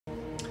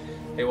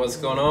Hey, what's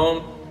going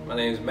on? My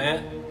name is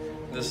Matt.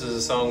 This is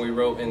a song we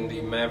wrote in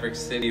the Maverick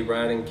City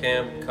Writing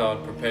Camp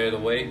called Prepare the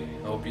Way.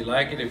 I hope you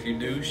like it. If you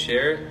do,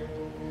 share it.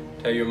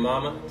 Tell your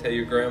mama, tell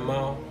your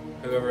grandma,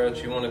 whoever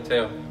else you want to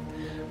tell.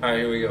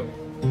 Alright, here we go.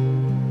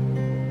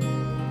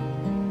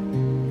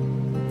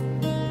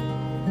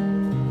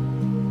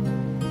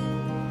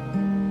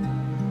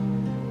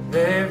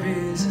 There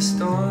is a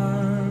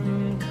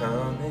storm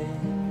coming.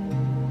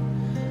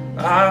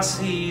 I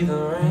see the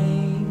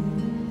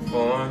rain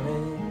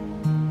forming.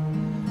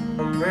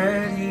 I'm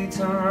ready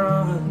to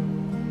run.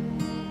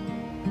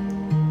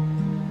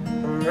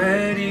 I'm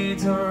ready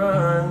to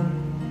run.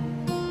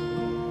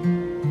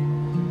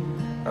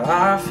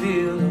 I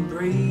feel a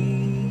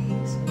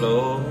breeze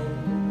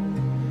blowing,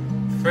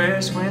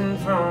 fresh wind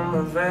from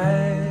a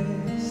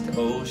vast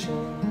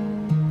ocean.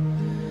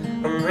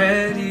 I'm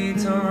ready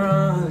to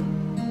run.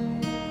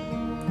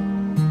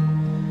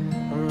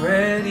 I'm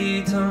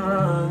ready to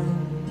run.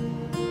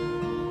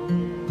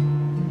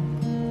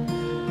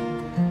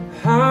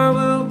 I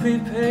will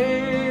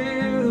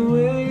prepare the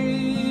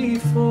way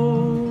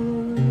for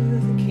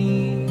the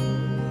King.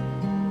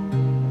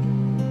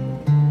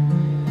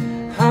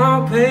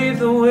 I'll pave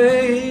the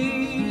way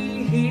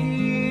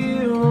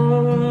here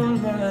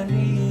on my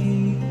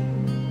knees.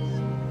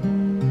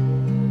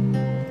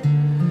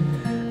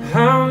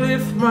 I'll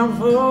lift my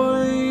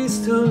voice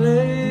till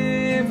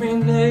every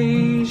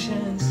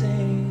nation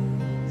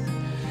sings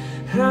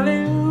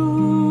hallelujah.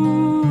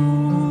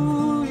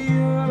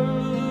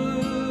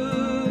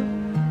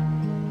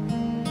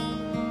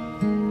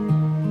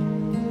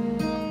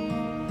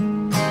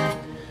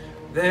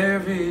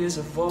 There is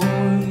a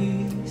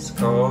voice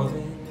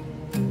calling,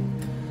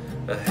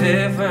 a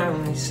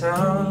heavenly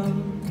sound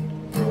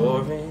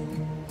roaring.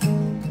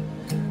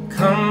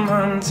 Come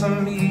unto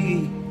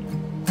me,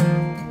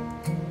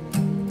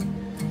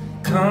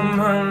 come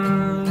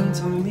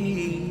unto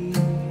me.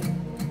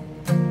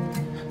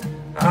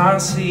 I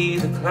see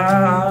the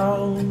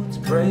clouds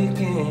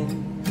breaking,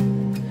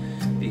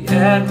 the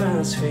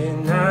atmosphere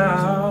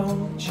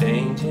now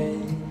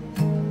changing.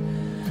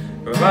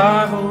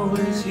 Revival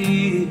is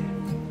here.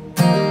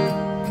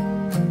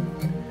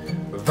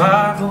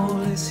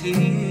 Revival is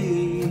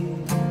here.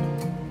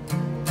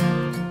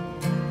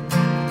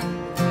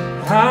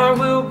 I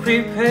will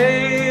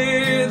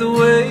prepare the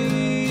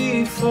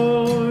way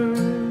for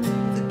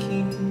the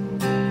King.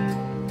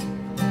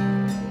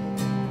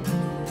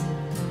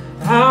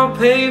 I'll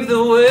pave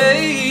the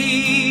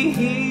way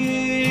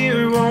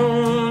here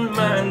on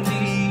my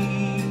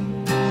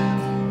knees.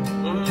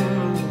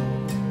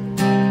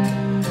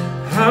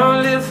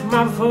 I'll lift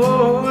my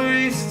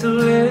voice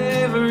till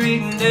every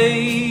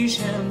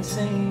nation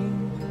sings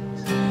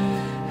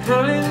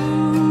hallelujah,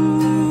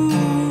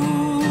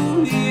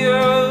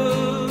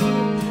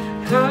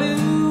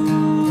 hallelujah.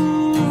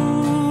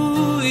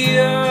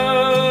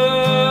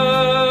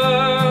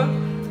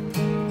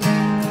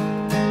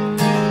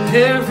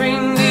 Every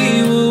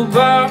knee will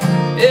bow,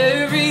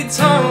 every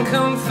tongue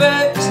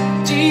confess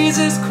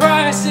Jesus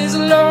Christ is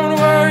Lord.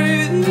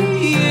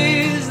 Worthy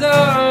is the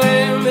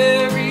Lamb.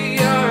 Every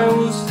eye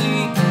will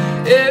see,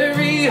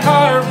 every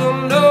heart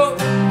will know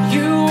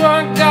you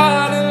are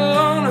God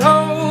alone.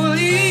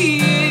 Holy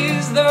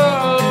is the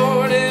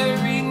Lord.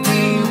 Every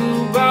knee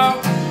will bow,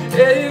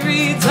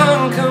 every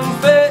tongue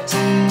confess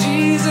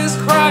Jesus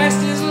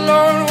Christ is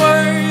Lord.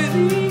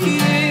 Worthy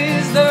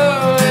is the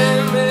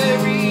Lamb.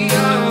 Every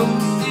eye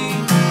will see,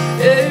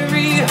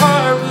 every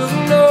heart will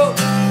know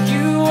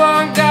you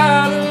are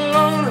God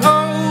alone.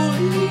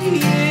 Holy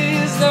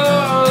is the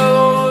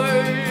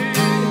Lord.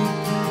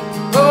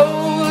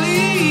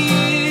 Holy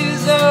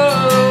is the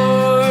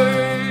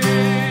Lord.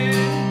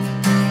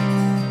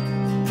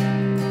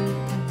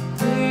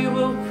 We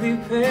will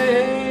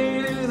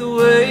prepare the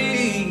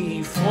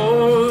way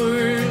for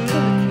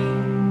the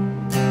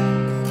King.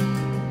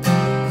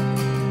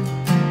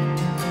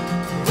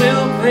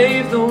 We'll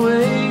pave the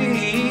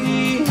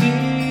way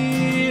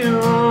here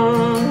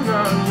on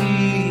our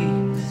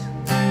knees.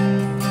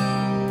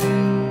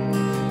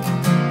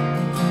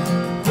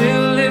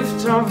 We'll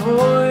lift our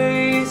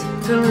voice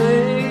to